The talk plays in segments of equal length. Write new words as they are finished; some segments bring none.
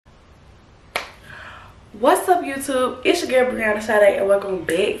What's up, YouTube? It's your girl Brianna Sade, and welcome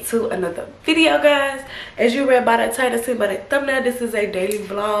back to another video, guys. As you read by the title, seen by the thumbnail, this is a daily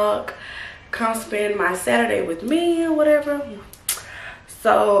vlog. Come spend my Saturday with me or whatever.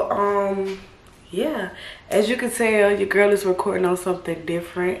 So yeah, as you can tell, your girl is recording on something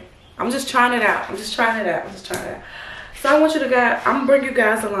different. I'm just trying it out. So I want you to guys, I'm gonna bring you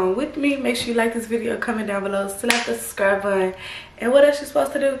guys along with me. Make sure you like this video, comment down below, select the subscribe button, and what else you're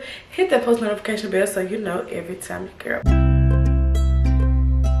supposed to do, hit that post notification bell so you know every time your girl.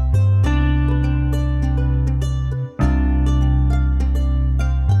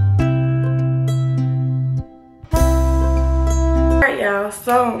 Alright, y'all,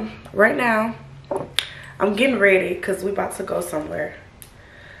 so right now I'm getting ready because we about to go somewhere.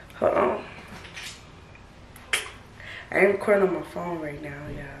 Hold on. I ain't recording on my phone right now,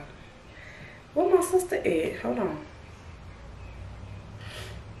 y'all. Where my sister at? Hold on.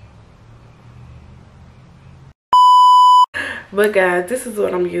 But guys, this is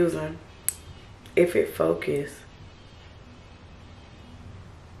what I'm using. If it focus.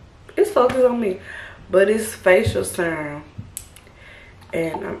 It's focused on me. But it's facial serum.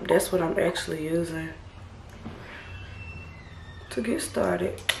 And that's what I'm actually using to get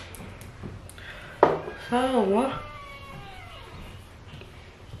started. So what?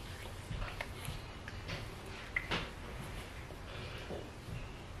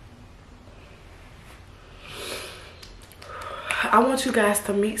 I want you guys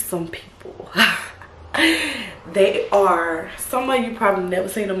to meet some people. They are, some of you probably never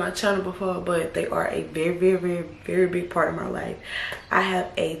seen on my channel before, but they are a very big part of my life. I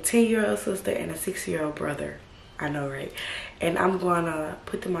have a 10-year-old sister and a 6-year-old brother. I know, right? And I'm gonna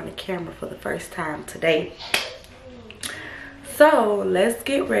put them on the camera for the first time today. So let's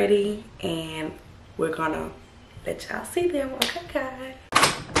get ready and we're gonna let y'all see them. Okay, guys.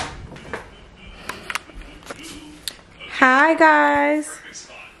 Hi, guys.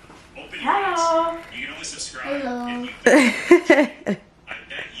 Hello. Hello.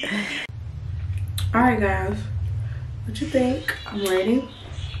 All right, guys. What you think? I'm ready.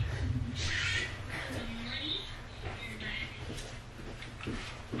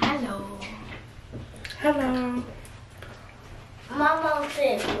 Hello. Hello. My mom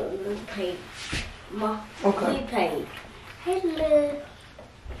said we paid. Okay. We paid. Hello.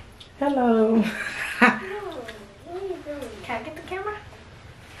 Hello. What are you doing? Can I get the camera?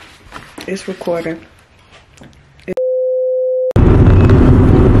 It's recording. I'm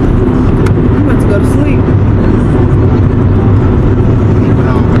about to go to sleep.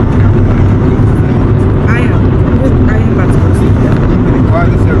 I am about to go to sleep. Why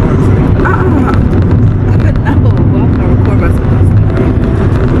does everyone sleep? No, I'm gonna record myself.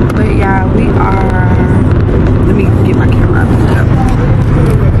 But yeah, we are. Let me get my camera up.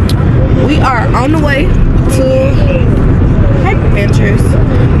 We are on the way to Adventures,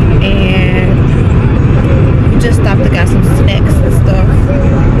 and we just stopped to got some snacks and stuff.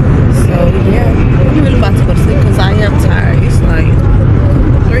 So yeah, I'm really about to go to sleep because I am tired. It's like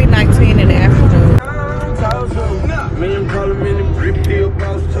 3:19 in the afternoon. Me and Parliament brick deal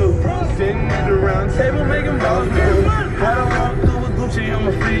boss too. Sitting at the round table making balls too. I don't walk through with Gucci on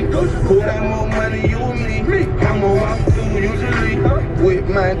my feet. Who got more money, you or me? I'm gonna walk through usually with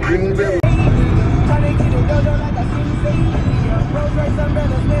my green belt.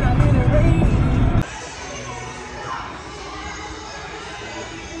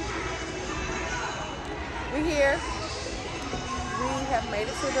 We here. We have made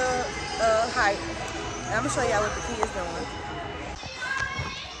it to the hike. And I'm gonna show y'all what the kids doing.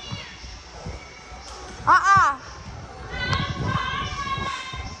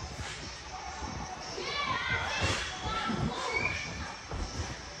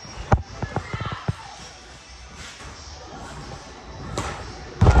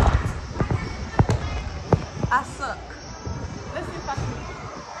 I suck. Let's see if I can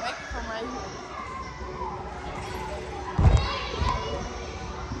make it from right here.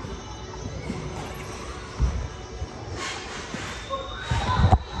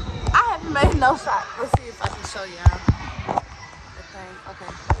 I haven't made no shot. Let's see if I can show y'all.